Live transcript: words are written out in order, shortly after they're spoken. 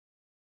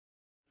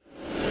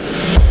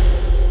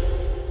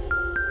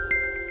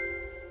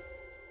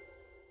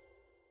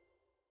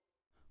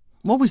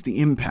What was the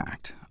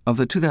impact of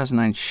the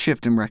 2009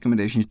 shift in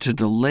recommendations to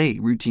delay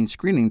routine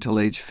screening until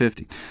age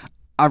 50?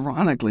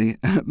 Ironically,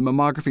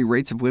 mammography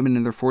rates of women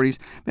in their 40s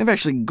may have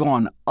actually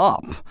gone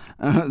up.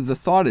 The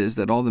thought is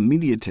that all the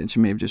media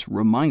attention may have just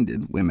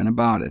reminded women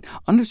about it,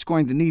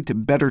 underscoring the need to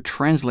better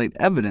translate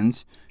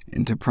evidence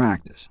into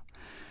practice.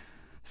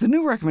 The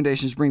new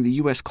recommendations bring the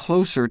U.S.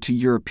 closer to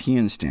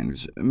European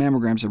standards,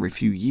 mammograms every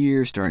few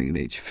years, starting at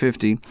age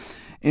 50.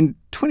 In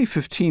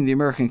 2015, the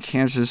American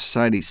Cancer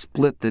Society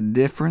split the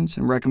difference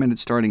and recommended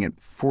starting at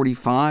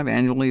 45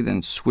 annually,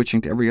 then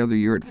switching to every other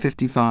year at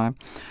 55,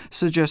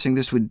 suggesting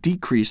this would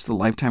decrease the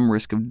lifetime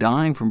risk of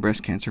dying from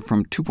breast cancer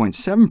from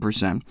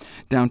 2.7%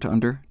 down to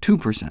under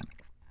 2%.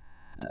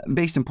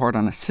 Based in part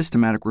on a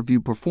systematic review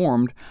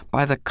performed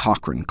by the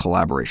Cochrane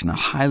Collaboration, a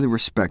highly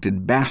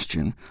respected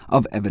bastion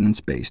of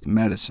evidence-based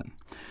medicine.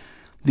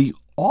 The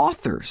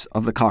authors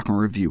of the Cochrane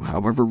Review,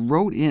 however,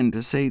 wrote in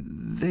to say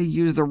they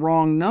used the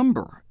wrong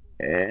number,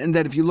 and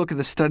that if you look at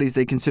the studies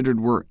they considered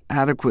were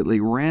adequately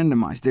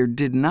randomized, there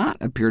did not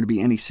appear to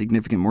be any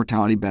significant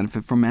mortality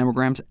benefit from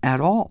mammograms at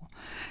all,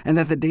 and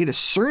that the data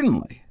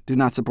certainly do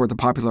not support the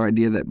popular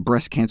idea that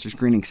breast cancer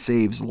screening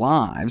saves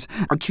lives,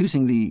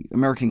 accusing the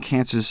American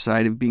Cancer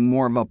Society of being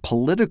more of a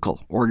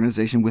political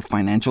organization with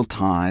financial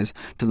ties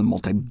to the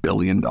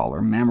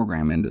multi-billion-dollar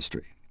mammogram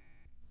industry.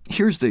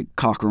 Here's the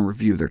Cochrane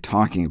Review they're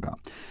talking about,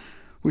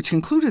 which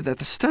concluded that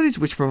the studies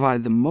which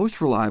provided the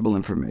most reliable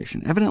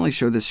information evidently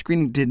showed that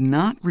screening did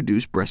not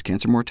reduce breast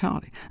cancer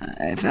mortality.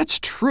 If that's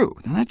true,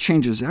 then that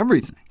changes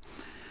everything.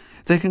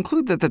 They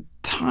conclude that the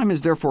time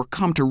has therefore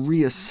come to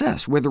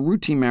reassess whether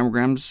routine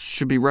mammograms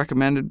should be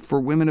recommended for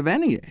women of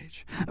any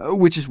age,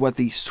 which is what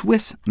the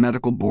Swiss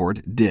Medical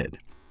Board did.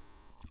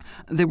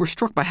 They were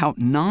struck by how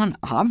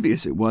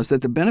non-obvious it was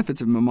that the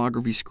benefits of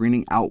mammography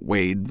screening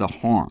outweighed the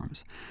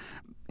harms.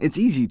 It's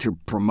easy to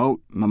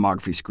promote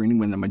mammography screening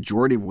when the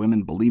majority of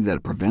women believe that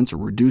it prevents or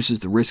reduces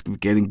the risk of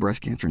getting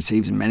breast cancer and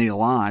saves many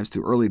lives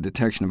through early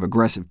detection of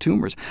aggressive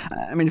tumors.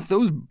 I mean, if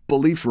those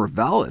beliefs were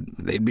valid,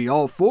 they'd be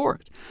all for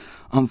it.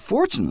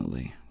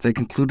 Unfortunately, they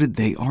concluded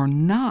they are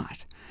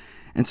not,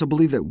 and so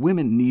believe that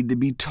women need to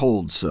be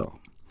told so.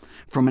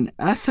 From an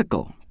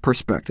ethical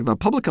perspective, a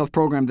public health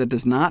program that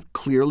does not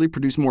clearly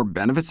produce more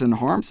benefits than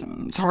harms,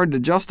 it's hard to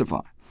justify.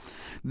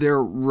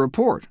 Their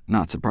report,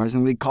 not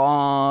surprisingly,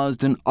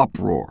 caused an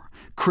uproar.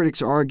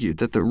 Critics argued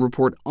that the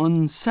report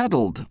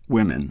unsettled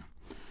women.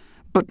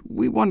 But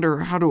we wonder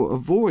how to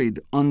avoid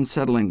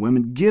unsettling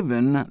women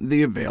given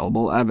the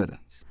available evidence.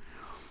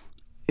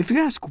 If you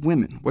ask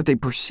women what they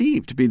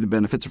perceive to be the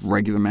benefits of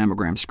regular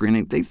mammogram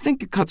screening, they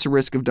think it cuts the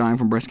risk of dying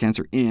from breast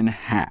cancer in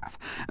half.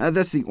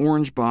 That's the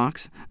orange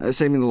box,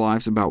 saving the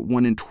lives of about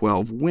 1 in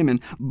 12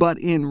 women. But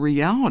in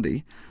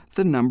reality,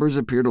 the numbers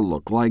appear to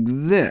look like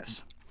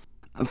this.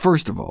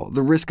 First of all,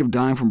 the risk of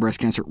dying from breast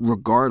cancer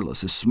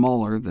regardless is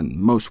smaller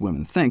than most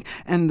women think,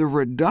 and the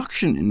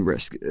reduction in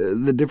risk,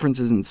 the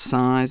differences in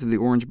size of the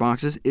orange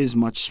boxes, is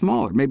much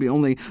smaller. Maybe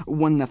only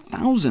 1 in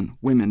 1,000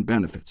 women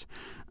benefits.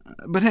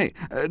 But hey,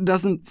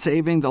 doesn't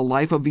saving the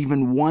life of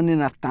even 1 in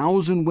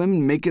 1,000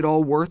 women make it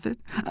all worth it?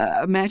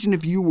 Imagine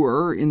if you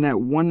were in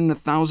that 1 in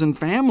 1,000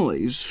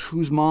 families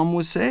whose mom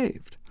was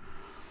saved.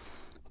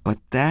 But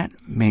that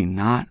may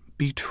not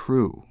be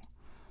true.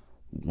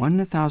 1 in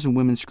 1,000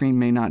 women screened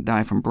may not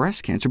die from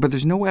breast cancer, but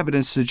there's no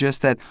evidence to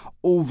suggest that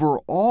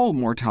overall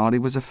mortality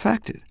was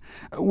affected,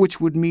 which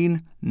would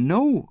mean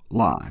no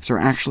lives are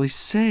actually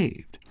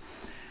saved.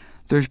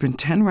 There's been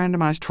 10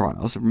 randomized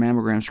trials of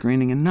mammogram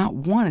screening, and not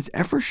one has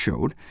ever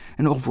showed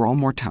an overall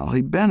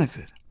mortality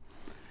benefit.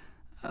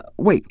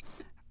 Wait,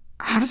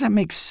 how does that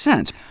make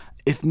sense?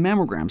 If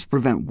mammograms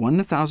prevent 1 in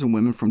 1,000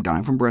 women from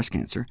dying from breast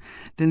cancer,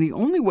 then the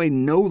only way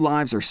no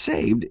lives are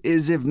saved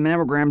is if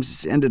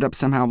mammograms ended up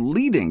somehow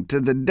leading to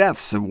the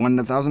deaths of 1 in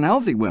 1,000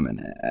 healthy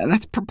women.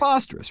 That's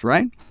preposterous,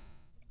 right?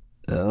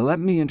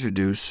 Let me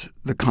introduce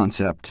the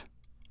concept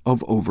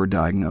of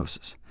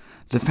overdiagnosis.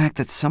 The fact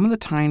that some of the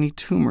tiny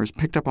tumors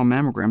picked up on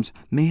mammograms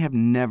may have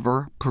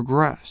never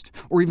progressed,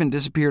 or even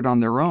disappeared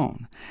on their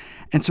own.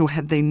 And so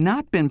had they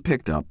not been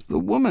picked up, the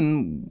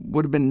woman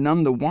would have been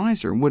none the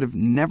wiser and would have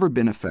never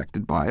been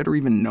affected by it or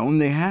even known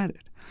they had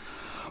it.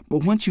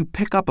 But once you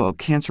pick up a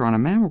cancer on a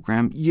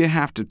mammogram, you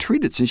have to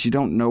treat it since you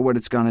don't know what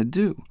it's going to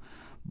do.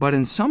 But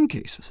in some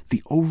cases,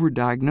 the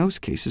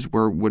overdiagnosed cases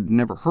where it would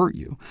never hurt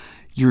you,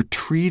 you're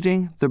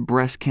treating the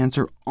breast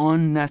cancer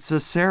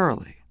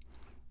unnecessarily.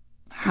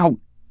 How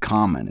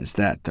common is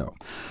that, though?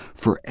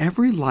 For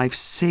every life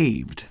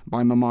saved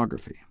by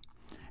mammography,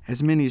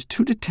 as many as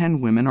 2 to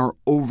 10 women are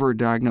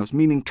overdiagnosed,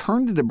 meaning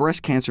turned into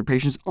breast cancer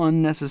patients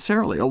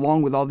unnecessarily,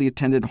 along with all the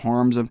attendant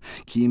harms of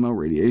chemo,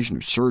 radiation,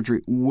 or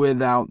surgery,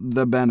 without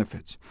the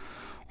benefits.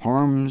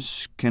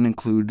 Harms can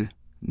include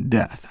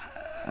death.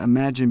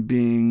 Imagine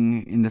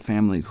being in the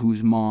family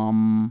whose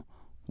mom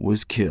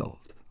was killed.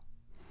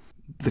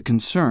 The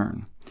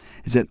concern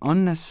is that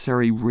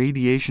unnecessary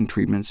radiation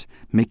treatments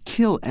may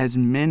kill as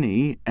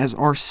many as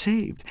are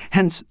saved,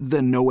 hence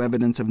the no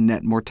evidence of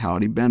net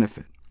mortality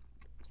benefit.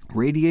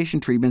 Radiation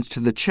treatments to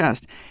the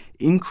chest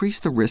increase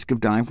the risk of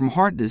dying from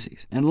heart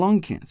disease and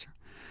lung cancer.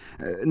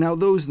 Now,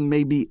 those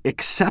may be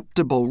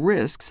acceptable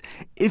risks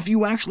if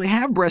you actually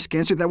have breast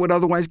cancer that would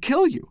otherwise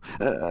kill you.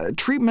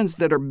 Treatments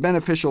that are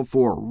beneficial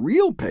for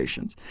real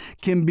patients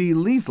can be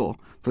lethal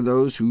for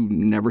those who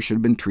never should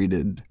have been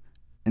treated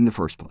in the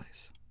first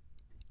place.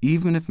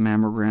 Even if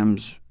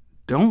mammograms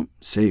don't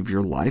save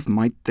your life,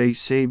 might they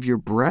save your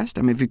breast?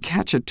 I mean, if you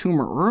catch a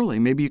tumor early,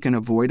 maybe you can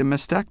avoid a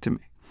mastectomy.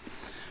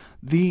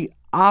 The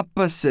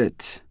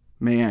opposite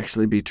may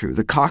actually be true.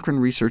 The Cochrane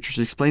researchers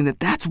explained that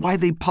that's why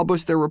they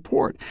published their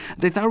report.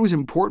 They thought it was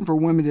important for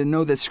women to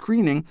know that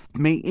screening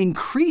may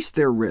increase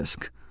their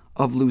risk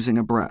of losing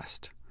a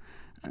breast.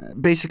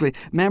 Basically,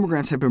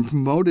 mammograms have been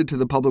promoted to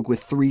the public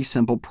with 3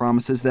 simple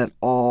promises that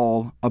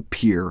all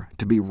appear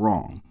to be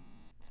wrong.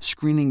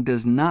 Screening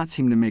does not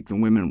seem to make the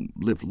women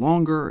live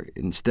longer.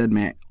 Instead,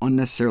 may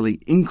unnecessarily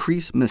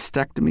increase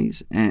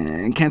mastectomies,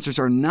 and cancers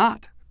are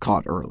not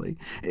caught early.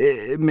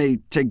 It may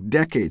take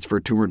decades for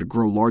a tumor to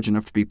grow large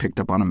enough to be picked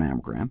up on a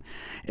mammogram,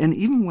 and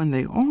even when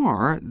they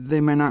are,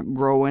 they may not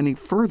grow any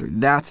further.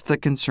 That's the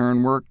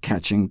concern we're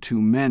catching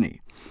too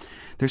many.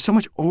 There's so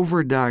much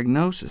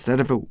overdiagnosis that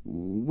if a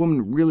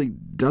woman really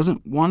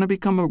doesn't want to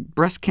become a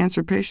breast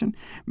cancer patient,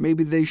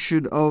 maybe they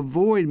should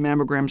avoid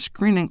mammogram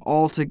screening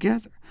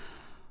altogether.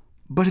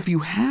 But if you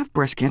have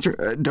breast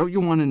cancer, don't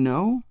you want to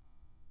know?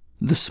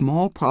 The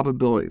small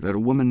probability that a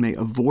woman may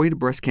avoid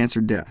breast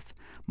cancer death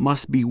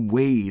must be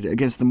weighed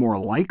against the more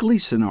likely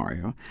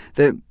scenario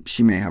that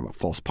she may have a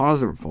false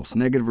positive or false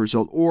negative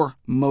result, or,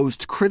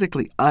 most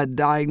critically, a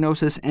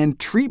diagnosis and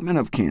treatment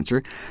of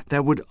cancer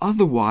that would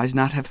otherwise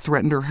not have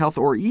threatened her health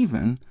or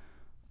even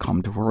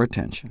come to her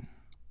attention.